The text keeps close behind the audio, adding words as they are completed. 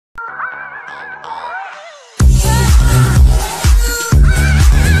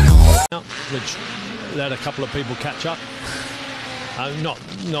which let a couple of people catch up.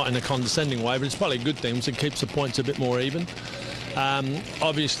 Not in a condescending way, but it's probably a good thing because it keeps the points a bit more even.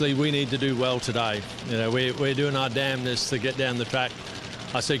 Obviously, we need to do well today. You know, we're doing our damnedest to get down the track.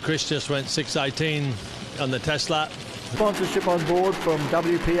 I see Chris just went 6:18 on the Tesla. Sponsorship on board from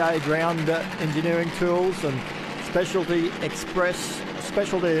WPA Ground Engineering Tools and Specialty Express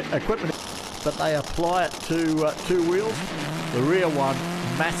Specialty Equipment, but they apply it to two wheels. The rear one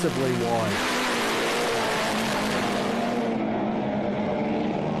massively wide.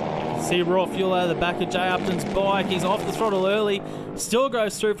 See raw fuel out of the back of Jay Upton's bike. He's off the throttle early. Still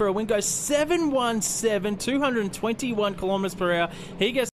goes through for a win. Goes 717, 221 kilometres per hour. He gets